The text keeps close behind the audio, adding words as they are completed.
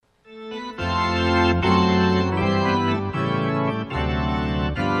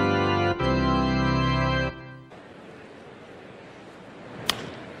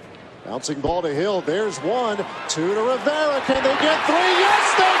Bouncing ball to Hill. There's one. Two to Rivera. Can they get three?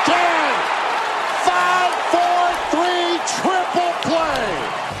 Yes, they can! 5-4-3 triple play.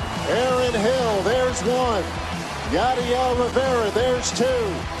 Aaron Hill. There's one. Yadiel Rivera. There's two.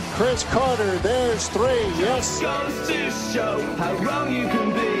 Chris Carter. There's three. Yes. Goes to show how wrong you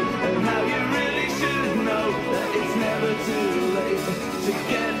can be and how you really should know that it's never too late to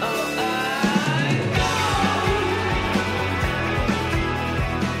get up and go.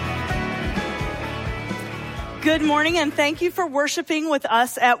 Good morning, and thank you for worshiping with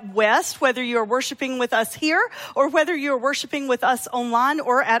us at West, whether you are worshiping with us here or whether you are worshiping with us online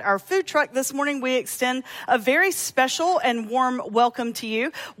or at our food truck this morning. We extend a very special and warm welcome to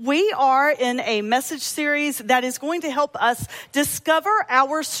you. We are in a message series that is going to help us discover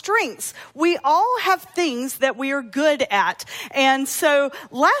our strengths. We all have things that we are good at. And so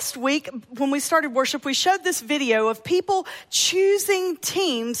last week, when we started worship, we showed this video of people choosing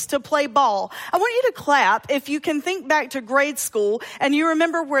teams to play ball. I want you to clap if you can think back to grade school and you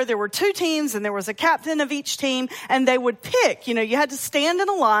remember where there were two teams and there was a captain of each team and they would pick, you had to stand in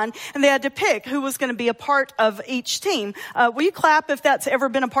a line and they had to pick who was going to be a part of each team. Will you clap if that's ever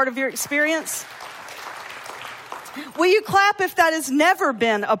been a part of your experience? Will you clap if that has never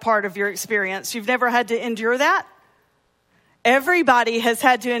been a part of your experience? You've never had to endure that? Everybody has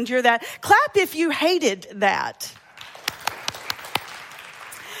had to endure that. Clap if you hated that.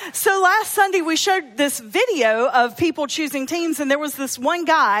 So last Sunday we showed this video of people choosing teams, and there was this one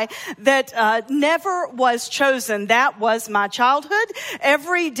guy that never was chosen. That was my childhood.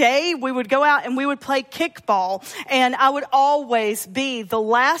 Every day we would go out and we would play kickball, and I would always be the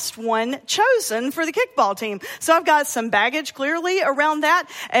last one chosen for the kickball team. So I've got some baggage clearly around that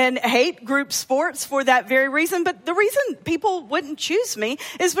and hate group sports for that very reason. But the reason people wouldn't choose me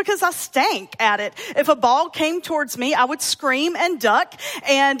is because I stank at it. If a ball came towards me, I would scream and duck,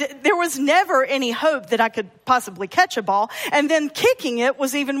 and there was never any hope that I could possibly catch a ball. And then kicking it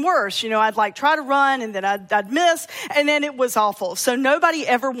was even worse. I'd try to run and then I'd miss, and then it was awful. So nobody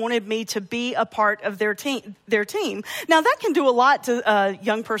ever wanted me to be a part of their team. Now that can do a lot to a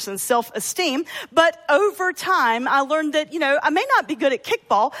young person's self-esteem, but over time I learned that, I may not be good at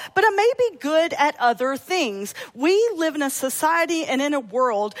kickball, but I may be good at other things. We live in a society and in a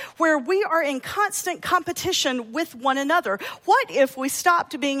world where we are in constant competition with one another. What if we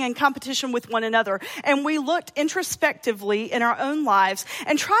stopped being in competition with one another and we looked introspectively in our own lives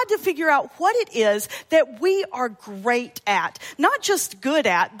and tried to figure out what it is that we are great at? Not just good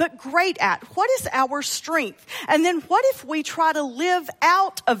at, but great at. What is our strength? And then what if we try to live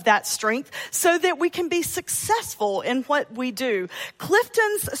out of that strength so that we can be successful in what we do?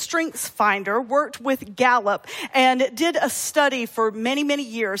 Clifton's Strengths Finder worked with Gallup and did a study for many, many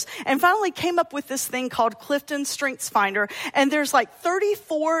years and finally came up with this thing called Clifton's Strengths Finder. And there's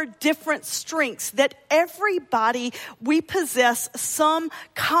 34 different strengths that everybody, we possess some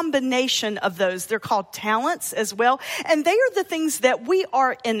combination of those. They're called talents as well. And they are the things that we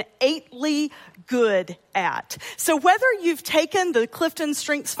are innately good at. So whether you've taken the Clifton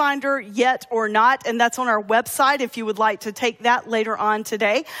Strengths Finder yet or not, and that's on our website if you would like to take that later on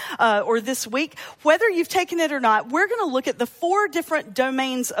today or this week, whether you've taken it or not, we're going to look at the 4 different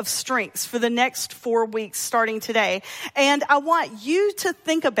domains of strengths for the next 4 weeks starting today. And I want you to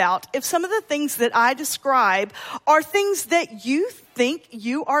think about if some of the things that I describe are things that you think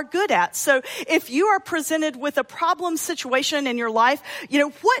you are good at. So if you are presented with a problem situation in your life,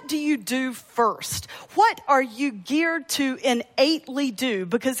 what do you do first? What are you geared to innately do?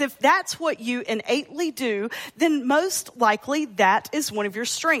 Because if that's what you innately do, then most likely that is one of your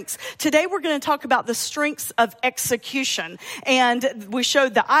strengths. Today we're going to talk about the strengths of execution. And we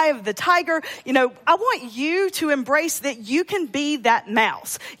showed the eye of the tiger. I want you to embrace that you can be that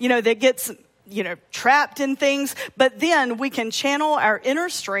mouse, that gets trapped in things, but then we can channel our inner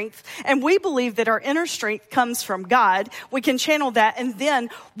strength, and we believe that our inner strength comes from God. We can channel that, and then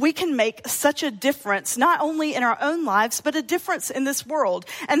we can make such a difference, not only in our own lives, but a difference in this world.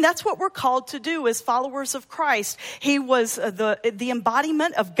 And that's what we're called to do as followers of Christ. He was the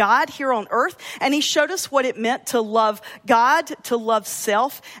embodiment of God here on earth, and he showed us what it meant to love God, to love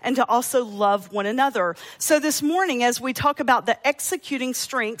self, and to also love one another. So this morning, as we talk about the executing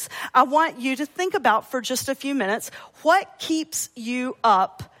strengths, I want you to think about for just a few minutes, what keeps you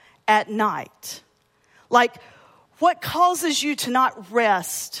up at night? What causes you to not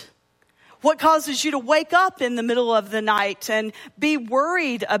rest? What causes you to wake up in the middle of the night and be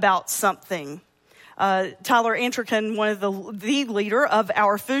worried about something? Tyler Antrican, one of the leader of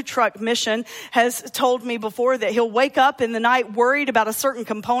our food truck mission, has told me before that he'll wake up in the night worried about a certain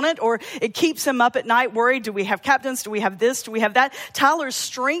component, or it keeps him up at night worried. Do we have captains? Do we have this? Do we have that? Tyler's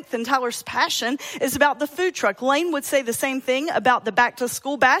strength and Tyler's passion is about the food truck. Lane would say the same thing about the back to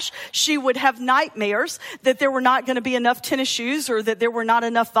school bash. She would have nightmares that there were not going to be enough tennis shoes or that there were not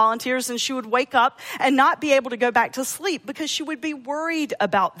enough volunteers, and she would wake up and not be able to go back to sleep because she would be worried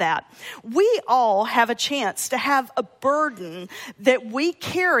about that. We all have a chance to have a burden that we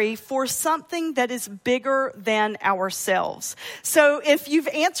carry for something that is bigger than ourselves. So if you've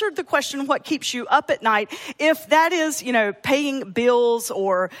answered the question, what keeps you up at night, if that is, paying bills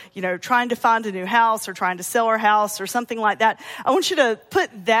or, trying to find a new house or trying to sell our house or something like that, I want you to put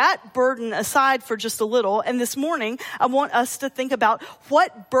that burden aside for just a little. And this morning, I want us to think about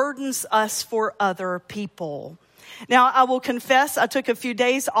what burdens us for other people. Now, I will confess, I took a few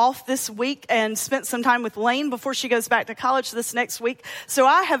days off this week and spent some time with Lane before she goes back to college this next week. So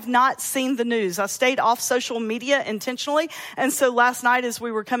I have not seen the news. I stayed off social media intentionally. And so last night as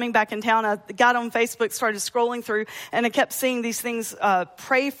we were coming back in town, I got on Facebook, started scrolling through, and I kept seeing these things,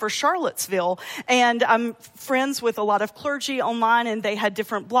 pray for Charlottesville. And I'm friends with a lot of clergy online, and they had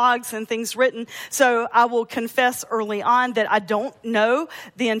different blogs and things written. So I will confess early on that I don't know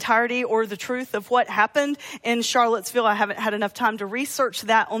the entirety or the truth of what happened in Charlottesville. I haven't had enough time to research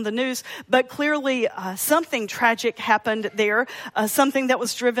that on the news, but clearly something tragic happened there, something that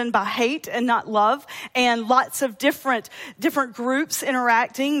was driven by hate and not love, and lots of different groups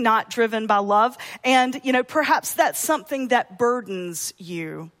interacting, not driven by love. And, perhaps that's something that burdens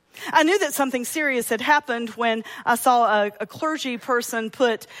you. I knew that something serious had happened when I saw a clergy person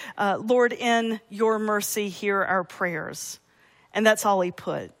put, Lord, in your mercy, hear our prayers. And that's all he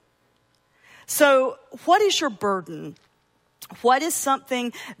put. So what is your burden? What is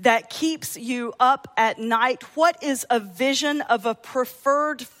something that keeps you up at night? What is a vision of a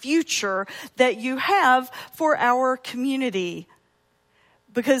preferred future that you have for our community?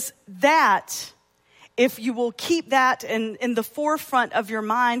 Because that, if you will keep that in the forefront of your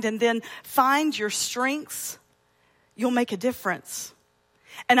mind and then find your strengths, you'll make a difference.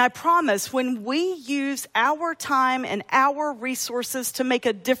 And I promise, when we use our time and our resources to make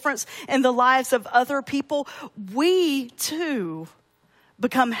a difference in the lives of other people, we too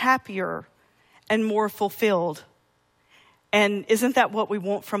become happier and more fulfilled. And isn't that what we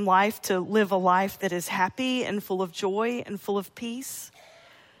want from life? To live a life that is happy and full of joy and full of peace?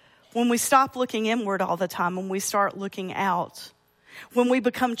 When we stop looking inward all the time, when we start looking out, when we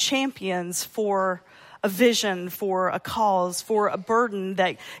become champions for a vision, for a cause, for a burden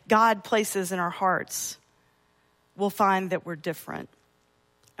that God places in our hearts, we'll find that we're different.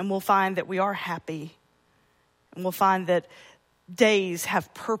 And we'll find that we are happy. And we'll find that days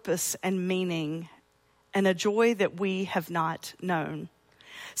have purpose and meaning and a joy that we have not known.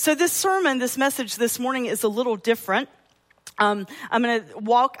 So this message this morning is a little different. I'm going to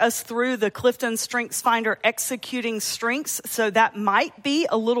walk us through the Clifton Strengths Finder Executing Strengths. So that might be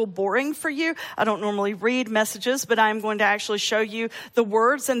a little boring for you. I don't normally read messages, but I'm going to actually show you the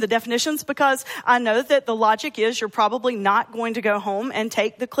words and the definitions because I know that the logic is you're probably not going to go home and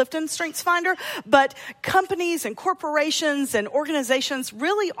take the Clifton Strengths Finder. But companies and corporations and organizations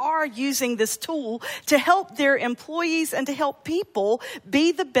really are using this tool to help their employees and to help people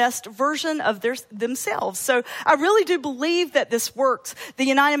be the best version of themselves. So I really do believe that this works. The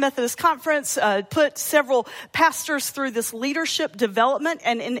United Methodist Conference put several pastors through this leadership development,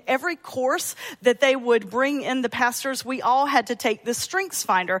 and in every course that they would bring in the pastors, we all had to take the Strengths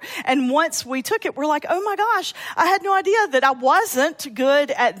Finder. And once we took it, we're like, oh my gosh, I had no idea that I wasn't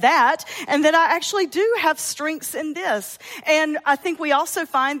good at that and that I actually do have strengths in this. And I think we also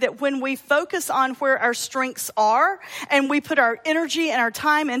find that when we focus on where our strengths are and we put our energy and our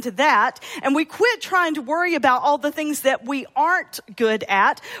time into that, and we quit trying to worry about all the things that we aren't good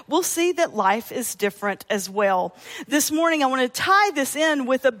at, we'll see that life is different as well. This morning, I want to tie this in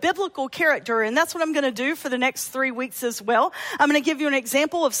with a biblical character, and that's what I'm going to do for the next 3 weeks as well. I'm going to give you an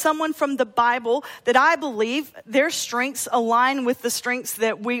example of someone from the Bible that I believe their strengths align with the strengths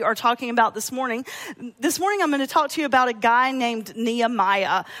that we are talking about this morning. This morning, I'm going to talk to you about a guy named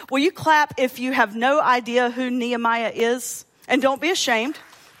Nehemiah. Will you clap if you have no idea who Nehemiah is? And don't be ashamed.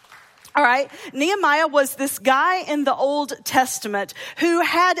 All right. Nehemiah was this guy in the Old Testament who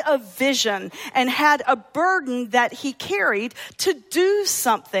had a vision and had a burden that he carried to do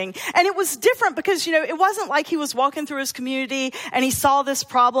something. And it was different because, it wasn't like he was walking through his community and he saw this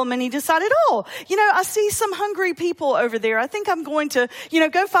problem and he decided, I see some hungry people over there. I think I'm going to,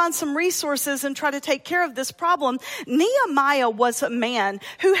 go find some resources and try to take care of this problem. Nehemiah was a man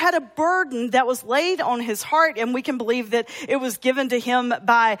who had a burden that was laid on his heart, and we can believe that it was given to him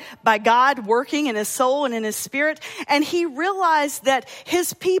by God working in his soul and in his spirit. And he realized that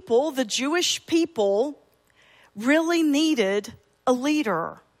his people, the Jewish people, really needed a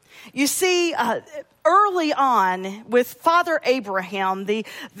leader. You see, early on with Father Abraham, the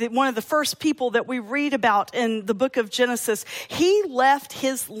one of the first people that we read about in the book of Genesis, he left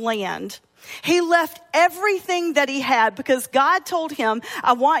his land. He left everything that he had because God told him,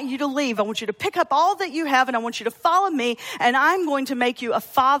 I want you to leave. I want you to pick up all that you have and I want you to follow me, and I'm going to make you a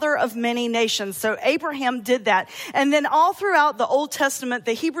father of many nations. So Abraham did that. And then all throughout the Old Testament,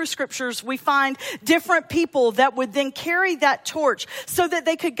 the Hebrew scriptures, we find different people that would then carry that torch so that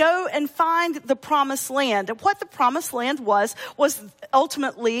they could go and find the promised land. And what the promised land was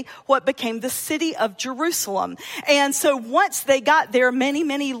ultimately what became the city of Jerusalem. And so once they got there, many,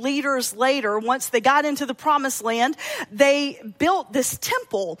 many leaders later, once they got into the promised land, they built this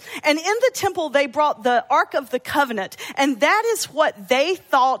temple. And in the temple, they brought the Ark of the Covenant. And that is what they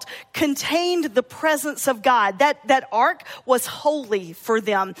thought contained the presence of God. That ark was holy for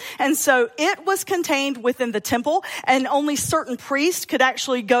them. And so it was contained within the temple, and only certain priests could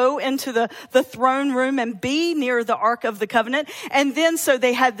actually go into the throne room and be near the Ark of the Covenant. And then so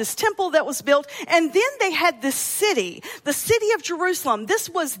they had this temple that was built, and then they had this city, the city of Jerusalem. This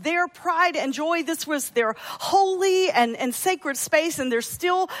was their pride and joy. This was their holy and sacred space, and they're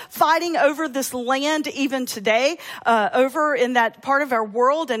still fighting over this land even today, over in that part of our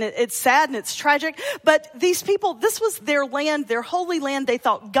world, and it's sad and it's tragic. But these people, this was their land, their holy land. They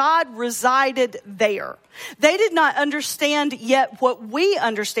thought God resided there. They did not understand yet what we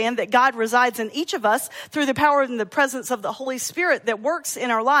understand, that God resides in each of us through the power and the presence of the Holy Spirit that works in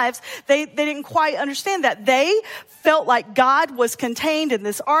our lives. They didn't quite understand that. They felt like God was contained in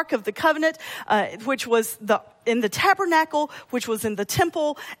this Ark of the Covenant, which was in the tabernacle, which was in the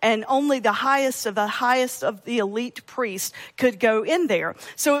temple, and only the highest of the elite priests could go in there.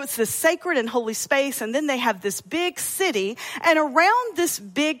 So it's this sacred and holy space, and then they have this big city, and around this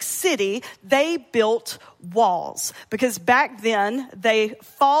big city, they built walls, because back then they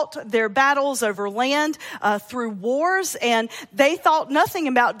fought their battles over land through wars, and they thought nothing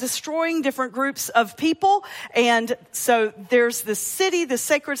about destroying different groups of people. And so there's this city, the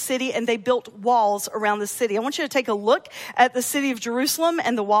sacred city, and they built walls around the city. I want you to take a look at the city of Jerusalem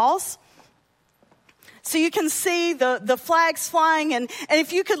and the walls. So you can see the flags flying, and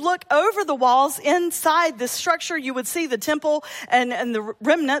if you could look over the walls inside this structure, you would see the temple and the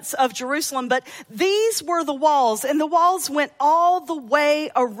remnants of Jerusalem. But these were the walls, and the walls went all the way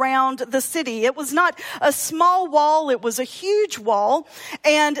around the city. It was not a small wall, it was a huge wall.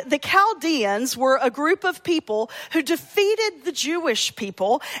 And the Chaldeans were a group of people who defeated the Jewish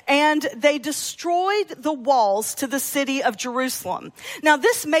people, and they destroyed the walls to the city of Jerusalem. Now,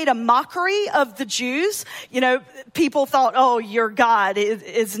 this made a mockery of the Jews. People thought, oh, your God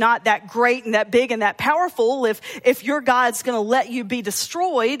is not that great and that big and that powerful if your God's going to let you be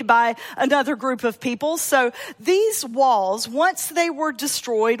destroyed by another group of people. So these walls, once they were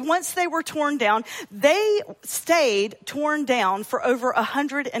destroyed, once they were torn down, they stayed torn down for over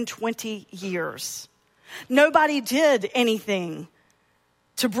 120 years. Nobody did anything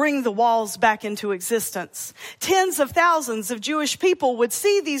to bring the walls back into existence. Tens of thousands of Jewish people would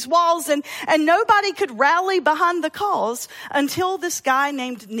see these walls, and nobody could rally behind the cause until this guy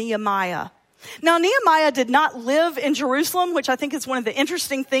named Nehemiah. Now, Nehemiah did not live in Jerusalem, which I think is one of the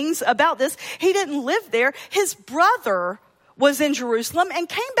interesting things about this. He didn't live there. His brother was in Jerusalem and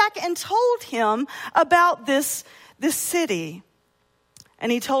came back and told him about this city.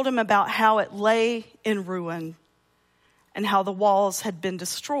 And he told him about how it lay in ruin and how the walls had been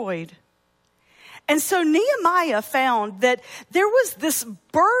destroyed. And so Nehemiah found that there was this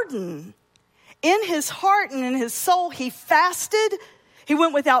burden in his heart and in his soul. He fasted, he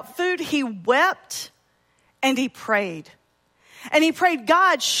went without food, he wept, and he prayed. And he prayed,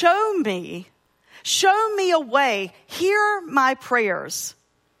 God, show me a way, hear my prayers.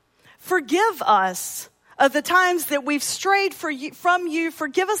 Forgive us of the times that we've strayed from you.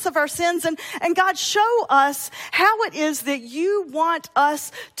 Forgive us of our sins. And God, show us how it is that you want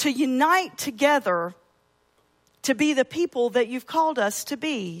us to unite together to be the people that you've called us to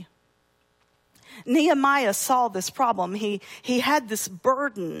be. Nehemiah saw this problem. He had this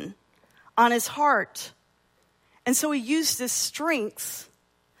burden on his heart. And so he used his strength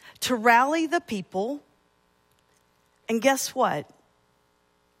to rally the people. And guess what?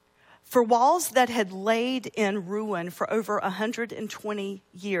 For walls that had laid in ruin for over 120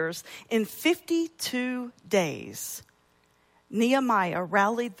 years, in 52 days, Nehemiah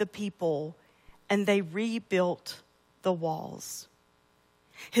rallied the people and they rebuilt the walls.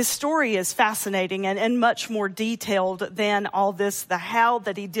 His story is fascinating and much more detailed than all this, the how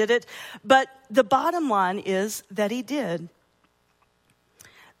that he did it. But the bottom line is that he did.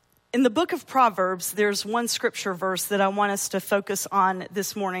 In the book of Proverbs, there's one scripture verse that I want us to focus on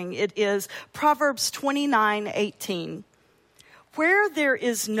this morning. It is Proverbs 29:18. Where there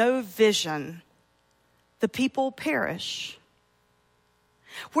is no vision, the people perish.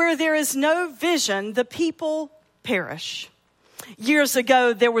 Where there is no vision, the people perish. Years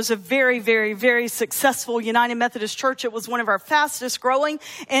ago, there was a very, very, very successful United Methodist Church. It was one of our fastest growing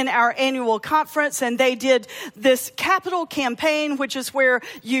in our annual conference. And they did this capital campaign, which is where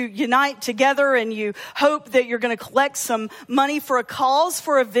you unite together and you hope that you're going to collect some money for a cause,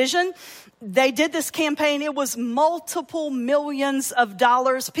 for a vision. They did this campaign. It was multiple millions of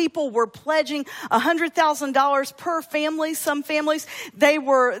dollars. People were pledging $100,000 per family. Some families, they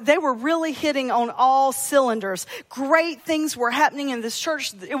were really hitting on all cylinders. Great things were happening in this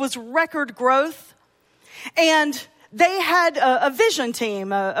church. It was record growth. And they had a vision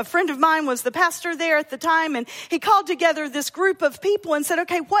team. A friend of mine was the pastor there at the time, and he called together this group of people and said,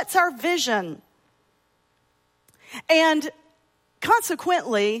 okay, what's our vision? And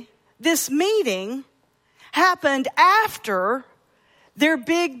consequently, this meeting happened after their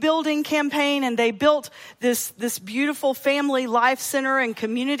big building campaign, and they built this beautiful family life center and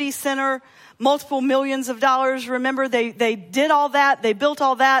community center, multiple millions of dollars. Remember, they did all that, they built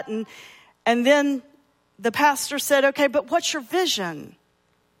all that, and then the pastor said, okay, but what's your vision?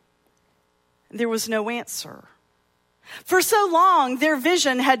 There was no answer. For so long, their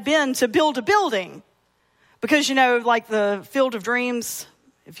vision had been to build a building. Because, like the Field of Dreams,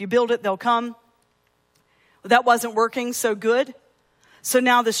 if you build it, they'll come. Well, that wasn't working so good. So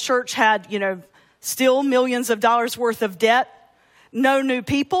now this church had, still millions of dollars worth of debt, no new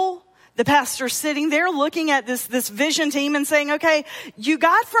people. The pastor's sitting there looking at this vision team and saying, okay, you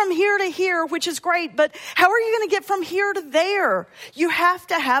got from here to here, which is great, but how are you going to get from here to there? You have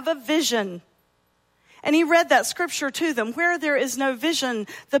to have a vision. And he read that scripture to them. Where there is no vision,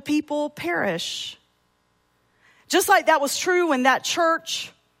 the people perish. Just like that was true in that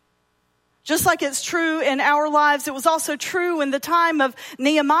church, just like it's true in our lives, it was also true in the time of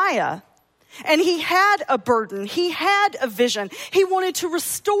Nehemiah. And he had a burden. He had a vision. He wanted to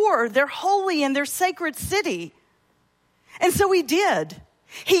restore their holy and their sacred city. And so he did.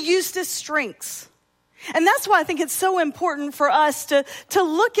 He used his strengths. And that's why I think it's so important for us to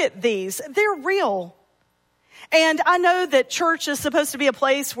look at these. They're real. And I know that church is supposed to be a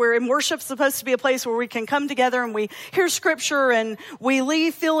place where, and worship's supposed to be a place where we can come together and we hear scripture and we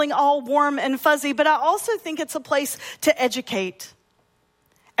leave feeling all warm and fuzzy. But I also think it's a place to educate.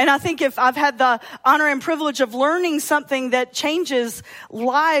 And I think if I've had the honor and privilege of learning something that changes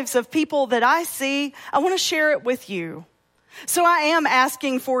lives of people that I see, I want to share it with you. So I am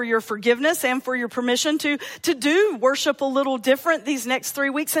asking for your forgiveness and for your permission to do worship a little different these next 3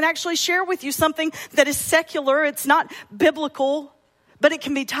 weeks and actually share with you something that is secular. It's not biblical, but it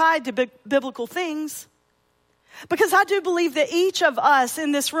can be tied to biblical things. Because I do believe that each of us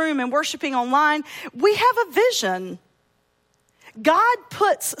in this room and worshiping online, we have a vision. God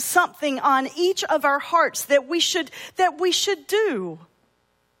puts something on each of our hearts that we should do.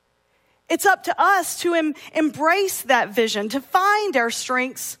 It's up to us to embrace that vision, to find our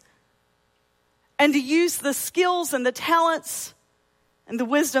strengths, and to use the skills and the talents and the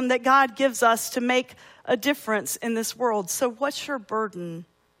wisdom that God gives us to make a difference in this world. So what's your burden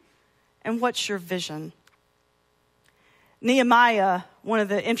and what's your vision? Nehemiah, one of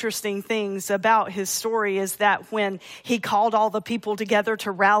the interesting things about his story is that when he called all the people together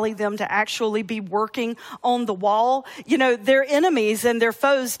to rally them to actually be working on the wall, their enemies and their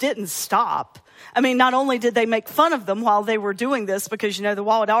foes didn't stop. I mean, not only did they make fun of them while they were doing this, because, the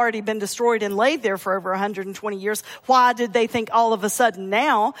wall had already been destroyed and laid there for over 120 years. Why did they think all of a sudden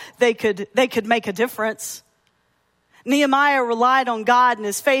now they could make a difference? Nehemiah relied on God and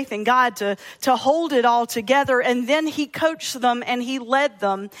his faith in God to hold it all together. And then he coached them and he led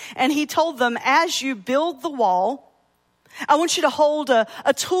them. And he told them, as you build the wall, I want you to hold a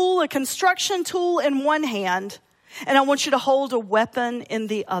tool, a construction tool in one hand. And I want you to hold a weapon in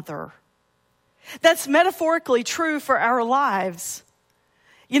the other. That's metaphorically true for our lives.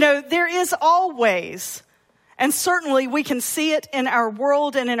 There is always And certainly we can see it in our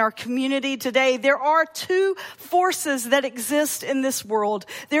world and in our community today. There are two forces that exist in this world.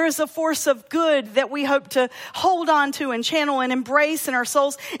 There is a force of good that we hope to hold on to and channel and embrace in our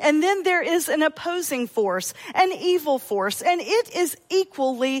souls. And then there is an opposing force, an evil force, and it is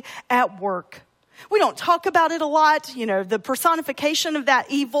equally at work. We don't talk about it a lot. You know, the personification of that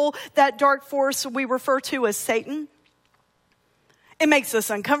evil, that dark force we refer to as Satan. It makes us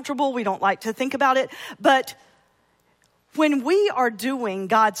uncomfortable. We don't like to think about it. But when we are doing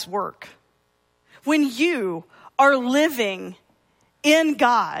God's work, when you are living in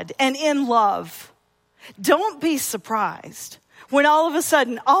God and in love, don't be surprised when all of a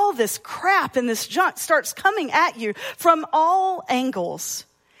sudden all this crap and this junk starts coming at you from all angles.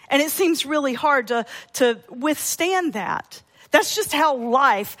 And it seems really hard to withstand that. That's just how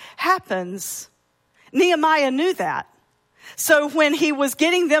life happens. Nehemiah knew that. So when he was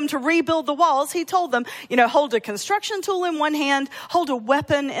getting them to rebuild the walls, he told them, hold a construction tool in one hand, hold a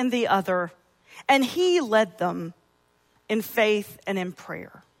weapon in the other. And he led them in faith and in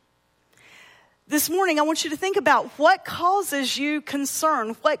prayer. This morning, I want you to think about what causes you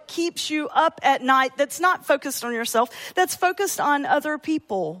concern, what keeps you up at night that's not focused on yourself, that's focused on other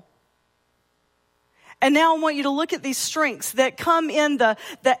people. And now I want you to look at these strengths that come in the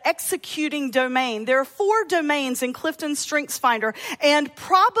executing domain. There are 4 domains in Clifton Strengths Finder, and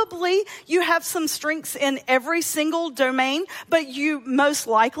probably you have some strengths in every single domain, but you most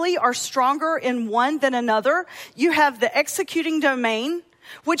likely are stronger in one than another. You have the executing domain,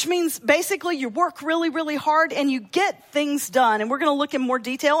 which means basically you work really, really hard and you get things done. And we're going to look in more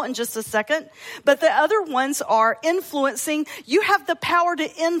detail in just a second. But the other ones are influencing. You have the power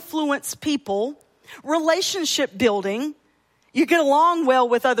to influence people. Relationship building. You get along well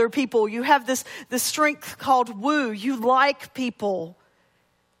with other people. You have this strength called woo. You like people.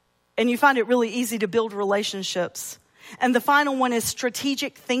 And you find it really easy to build relationships. And the final one is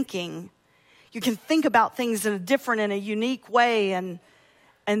strategic thinking. You can think about things in a different and a unique way and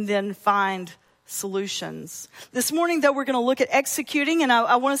then find solutions. This morning, though, we're going to look at executing, and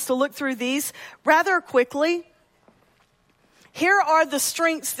I want us to look through these rather quickly. Here are the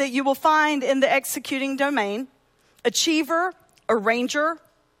strengths that you will find in the executing domain. Achiever, arranger,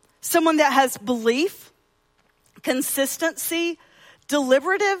 someone that has belief, consistency,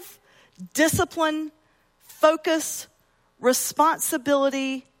 deliberative, discipline, focus,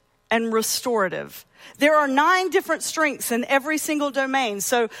 responsibility, and restorative. There are 9 different strengths in every single domain.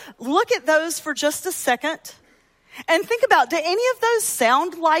 So look at those for just a second and think about, do any of those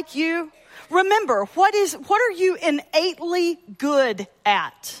sound like you? Remember, what are you innately good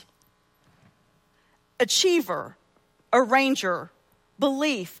at? Achiever, arranger,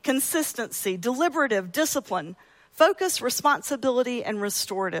 belief, consistency, deliberative, discipline, focus, responsibility, and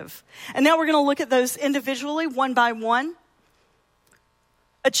restorative. And now we're going to look at those individually, one by one.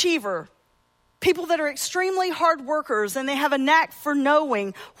 Achiever, people that are extremely hard workers and they have a knack for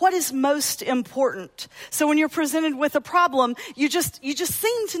knowing what is most important. So when you're presented with a problem, you just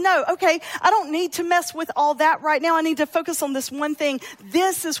seem to know, okay, I don't need to mess with all that right now. I need to focus on this one thing.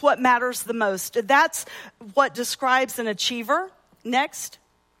 This is what matters the most. That's what describes an achiever. Next,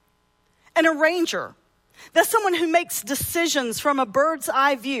 an arranger. That's someone who makes decisions from a bird's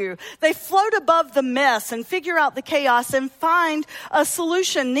eye view. They float above the mess and figure out the chaos and find a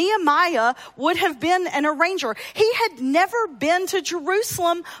solution. Nehemiah would have been an arranger. He had never been to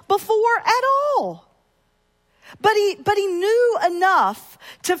Jerusalem before at all. But he knew enough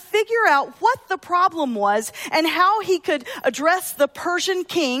to figure out what the problem was and how he could address the Persian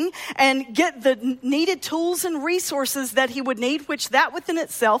king and get the needed tools and resources that he would need, which that within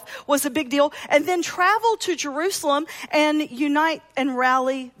itself was a big deal, and then travel to Jerusalem and unite and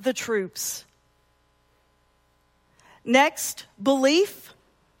rally the troops. Next, belief.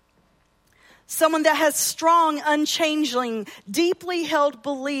 Someone that has strong, unchanging, deeply held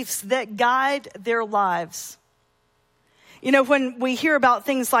beliefs that guide their lives. You know, when we hear about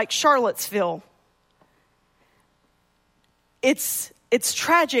things like Charlottesville, it's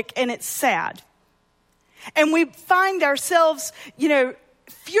tragic and it's sad. And we find ourselves,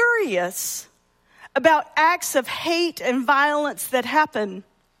 furious about acts of hate and violence that happen.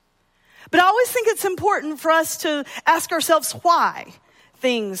 But I always think it's important for us to ask ourselves why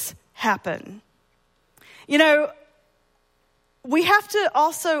things happen. We have to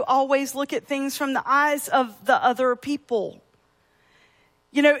also always look at things from the eyes of the other people.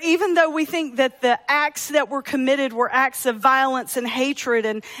 Even though we think that the acts that were committed were acts of violence and hatred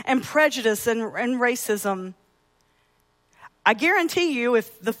and prejudice and racism, I guarantee you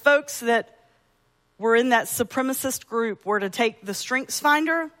if the folks that were in that supremacist group were to take the Strengths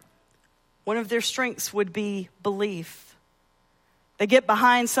Finder, one of their strengths would be belief. They get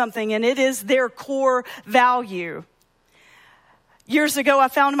behind something and it is their core value. Years ago, I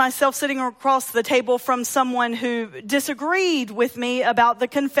found myself sitting across the table from someone who disagreed with me about the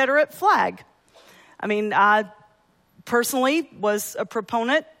Confederate flag. I mean, I personally was a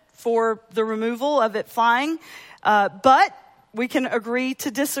proponent for the removal of it flying, but we can agree to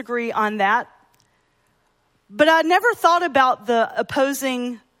disagree on that. But I never thought about the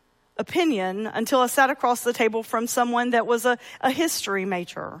opposing opinion until I sat across the table from someone that was a history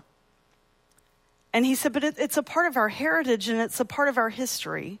major. And he said, but it's a part of our heritage and it's a part of our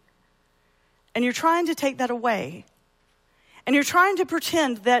history. And you're trying to take that away. And you're trying to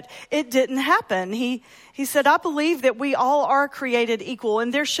pretend that it didn't happen. He said, I believe that we all are created equal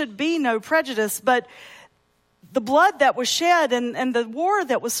and there should be no prejudice. But the blood that was shed and the war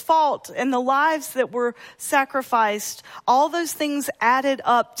that was fought and the lives that were sacrificed, all those things added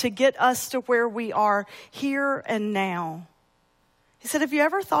up to get us to where we are here and now. He said, have you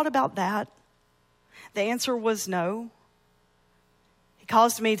ever thought about that? The answer was no. He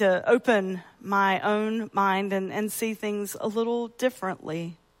caused me to open my own mind and see things a little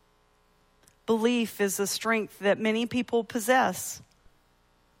differently. Belief is a strength that many people possess.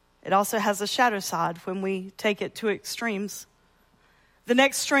 It also has a shadow side when we take it to extremes. The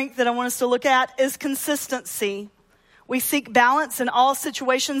next strength that I want us to look at is consistency. We seek balance in all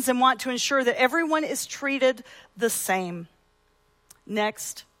situations and want to ensure that everyone is treated the same.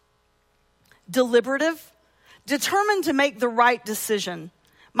 Next, deliberative, determined to make the right decision.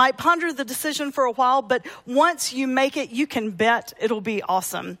 Might ponder the decision for a while, but once you make it, you can bet it'll be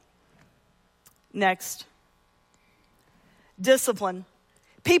awesome. Next, discipline.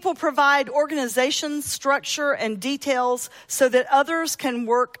 People provide organization, structure, and details so that others can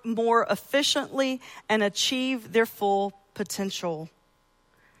work more efficiently and achieve their full potential.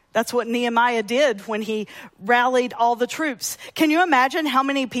 That's what Nehemiah did when he rallied all the troops. Can you imagine how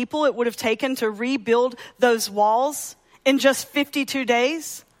many people it would have taken to rebuild those walls in just 52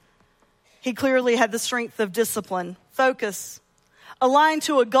 days? He clearly had the strength of discipline, focus, align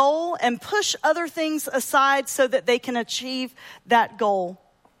to a goal, and push other things aside so that they can achieve that goal.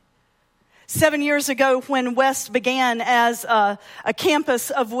 7 years ago, when West began as a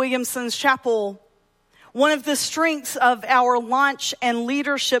campus of Williamson's Chapel, one of the strengths of our launch and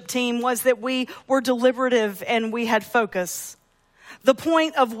leadership team was that we were deliberative and we had focus. The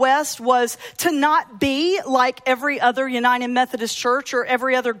point of West was to not be like every other United Methodist church or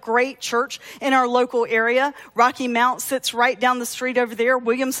every other great church in our local area. Rocky Mount sits right down the street over there.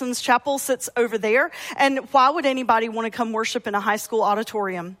 Williamson's Chapel sits over there. And why would anybody want to come worship in a high school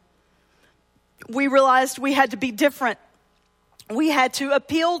auditorium? We realized we had to be different. We had to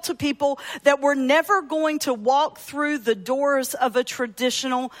appeal to people that were never going to walk through the doors of a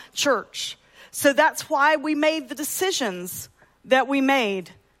traditional church. So that's why we made the decisions that we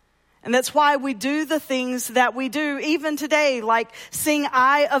made. And that's why we do the things that we do, even today, like sing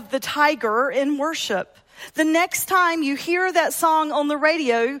Eye of the Tiger in worship. The next time you hear that song on the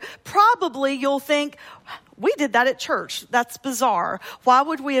radio, probably you'll think, we did that at church. That's bizarre. Why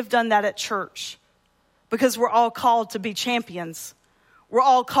would we have done that at church? Because we're all called to be champions. We're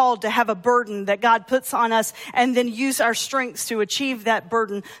all called to have a burden that God puts on us and then use our strengths to achieve that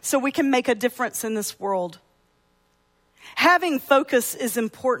burden so we can make a difference in this world. Having focus is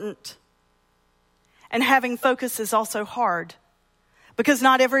important. And having focus is also hard because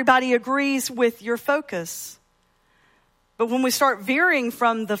not everybody agrees with your focus. But when we start veering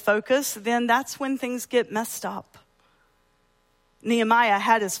from the focus, then that's when things get messed up. Nehemiah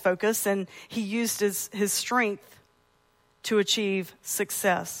had his focus and he used his strength to achieve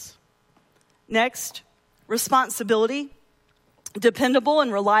success. Next, responsibility, dependable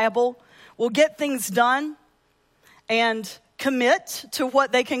and reliable, will get things done and commit to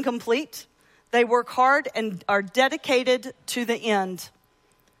what they can complete. They work hard and are dedicated to the end.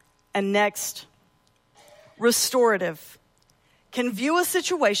 And next, restorative, can view a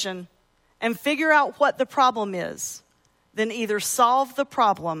situation and figure out what the problem is, then either solve the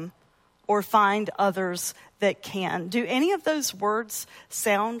problem or find others that can. Do any of those words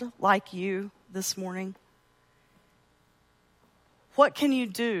sound like you this morning? What can you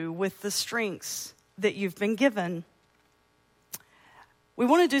do with the strengths that you've been given? We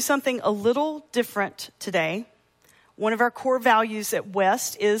want to do something a little different today. One of our core values at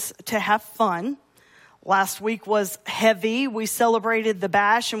West is to have fun. Last week was heavy. We celebrated the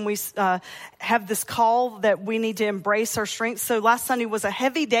bash and we have this call that we need to embrace our strengths. So last Sunday was a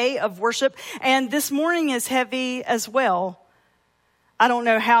heavy day of worship and this morning is heavy as well. I don't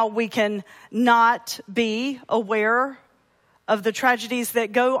know how we can not be aware of the tragedies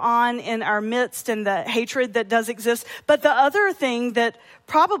that go on in our midst and the hatred that does exist. But the other thing that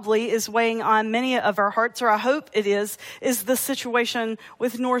probably is weighing on many of our hearts, or I hope it is the situation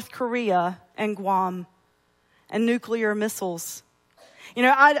with North Korea and Guam and nuclear missiles. You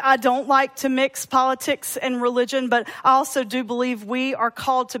know, I don't like to mix politics and religion, but I also do believe we are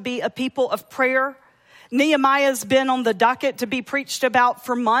called to be a people of prayer. Nehemiah's been on the docket to be preached about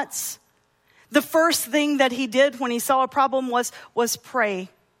for months. The first thing that he did when he saw a problem was pray.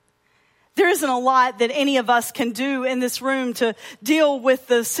 There isn't a lot that any of us can do in this room to deal with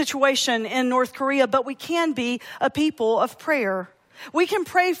the situation in North Korea, but we can be a people of prayer. We can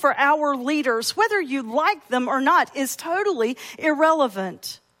pray for our leaders. Whether you like them or not is totally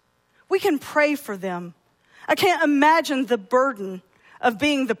irrelevant. We can pray for them. I can't imagine the burden of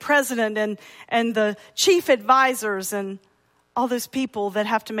being the president and the chief advisors and all those people that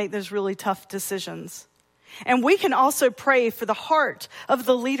have to make those really tough decisions. And we can also pray for the heart of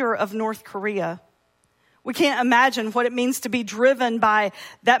the leader of North Korea. We can't imagine what it means to be driven by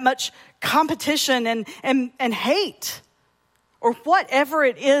that much competition and hate, or whatever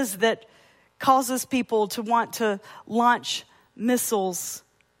it is that causes people to want to launch missiles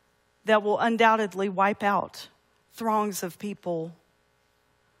that will undoubtedly wipe out throngs of people.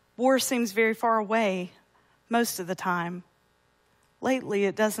 War seems very far away most of the time. Lately,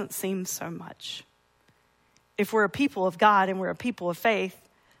 it doesn't seem so much. If we're a people of God and we're a people of faith,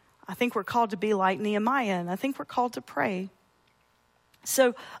 I think we're called to be like Nehemiah, and I think we're called to pray.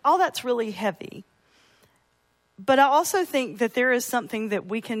 So all that's really heavy. But I also think that there is something that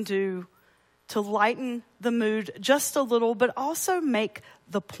we can do to lighten the mood just a little, but also make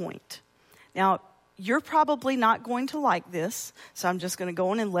the point. Now, you're probably not going to like this, so I'm just going to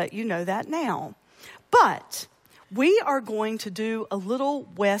go on and let you know that now. But we are going to do a little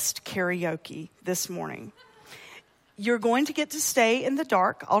West karaoke this morning. You're going to get to stay in the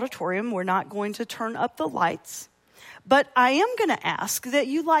dark auditorium. We're not going to turn up the lights. But I am going to ask that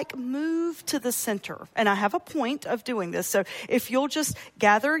you move to the center. And I have a point of doing this. So if you'll just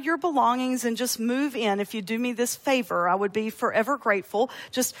gather your belongings and just move in, if you do me this favor, I would be forever grateful.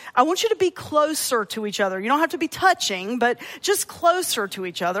 I want you to be closer to each other. You don't have to be touching, but just closer to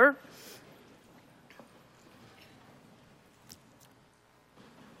each other.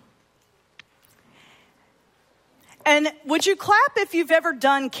 And would you clap if you've ever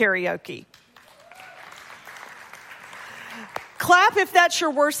done karaoke? Clap if that's your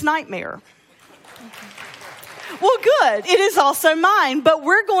worst nightmare. Well, good. It is also mine, but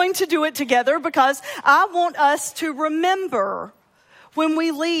we're going to do it together because I want us to remember when we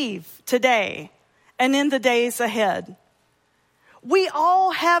leave today and in the days ahead. We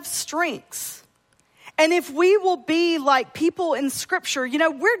all have strengths. And if we will be like people in Scripture,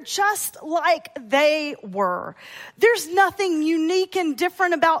 we're just like they were. There's nothing unique and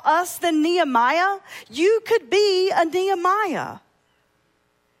different about us than Nehemiah. You could be a Nehemiah.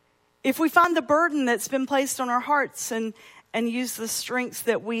 If we find the burden that's been placed on our hearts and use the strengths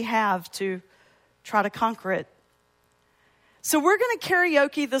that we have to try to conquer it. So we're going to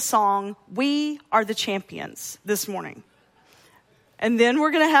karaoke the song, "We Are the Champions," this morning. And then we're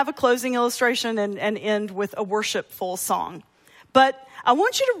going to have a closing illustration and end with a worshipful song. But I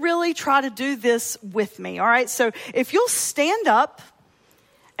want you to really try to do this with me, all right? So if you'll stand up,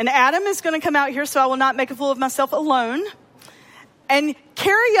 and Adam is going to come out here so I will not make a fool of myself alone. And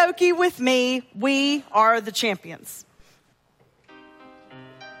karaoke with me, "We Are the Champions."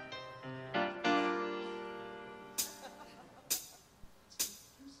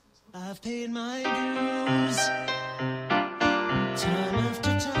 I've paid my dues. Time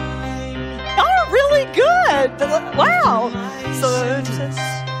after time. Oh, really good. Wow. So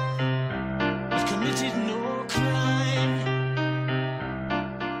I've committed no crime.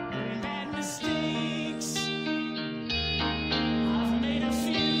 Bad mistakes. I've made a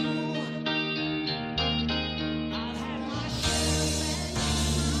few. I've had my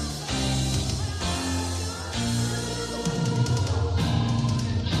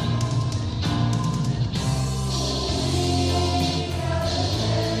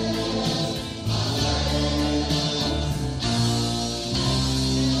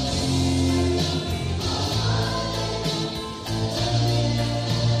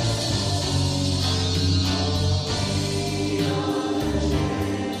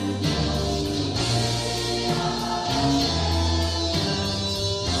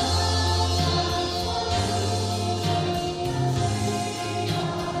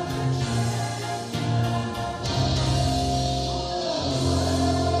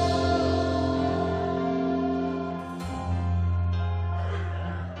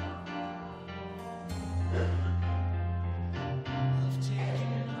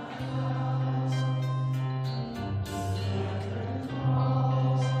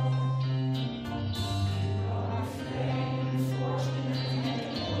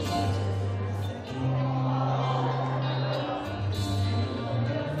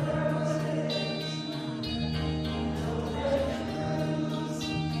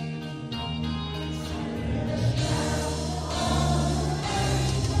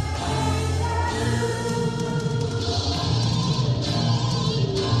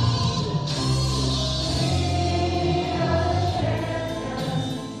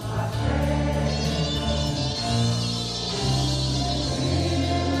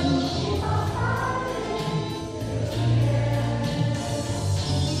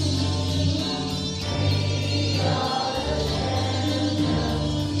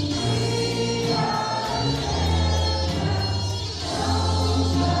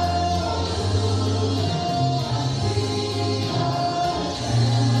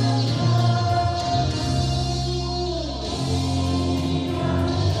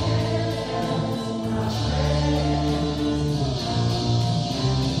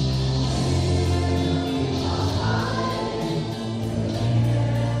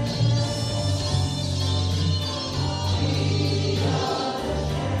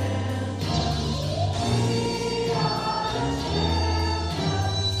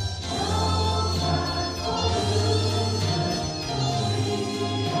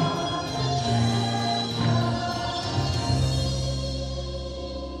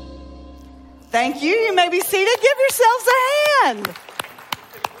Thank you. You may be seated. Give yourselves a hand.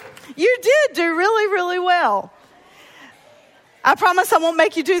 You did do really, really well. I promise I won't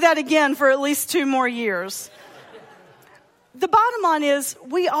make you do that again for at least 2 more years. The bottom line is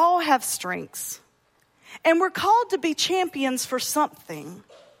we all have strengths. And we're called to be champions for something.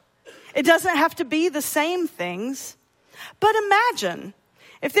 It doesn't have to be the same things. But imagine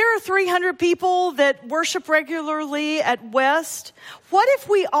if there are 300 people that worship regularly at West, what if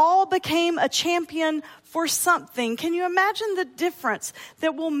we all became a champion for something? Can you imagine the difference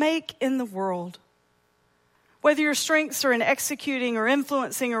that we'll make in the world? Whether your strengths are in executing or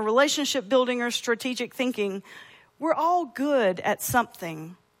influencing or relationship building or strategic thinking, we're all good at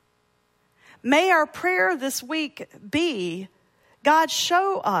something. May our prayer this week be, God,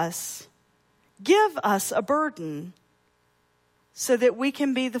 show us, give us a burden so that we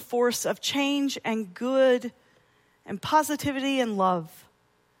can be the force of change and good and positivity and love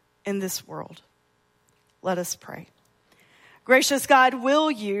in this world. Let us pray. Gracious God,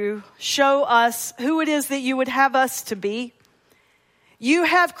 will you show us who it is that you would have us to be? You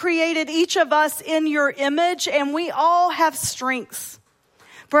have created each of us in your image, and we all have strengths.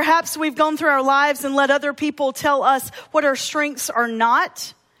 Perhaps we've gone through our lives and let other people tell us what our strengths are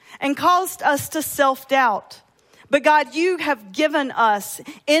not and caused us to self-doubt. But God, you have given us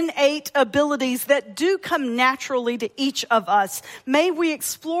innate abilities that do come naturally to each of us. May we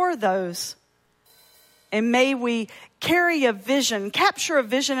explore those. And may we carry a vision, capture a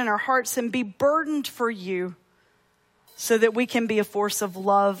vision in our hearts and be burdened for you so that we can be a force of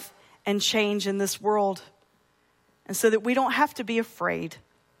love and change in this world. And so that we don't have to be afraid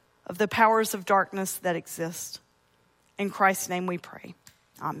of the powers of darkness that exist. In Christ's name we pray.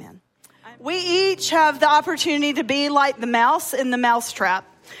 Amen. We each have the opportunity to be like the mouse in the mousetrap.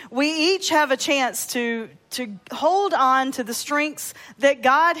 We each have a chance to hold on to the strengths that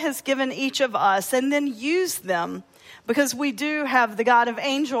God has given each of us and then use them, because we do have the God of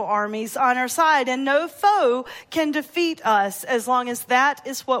angel armies on our side, and no foe can defeat us as long as that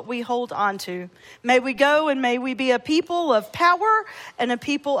is what we hold on to. May we go and may we be a people of power and a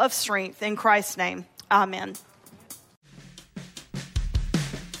people of strength in Christ's name. Amen.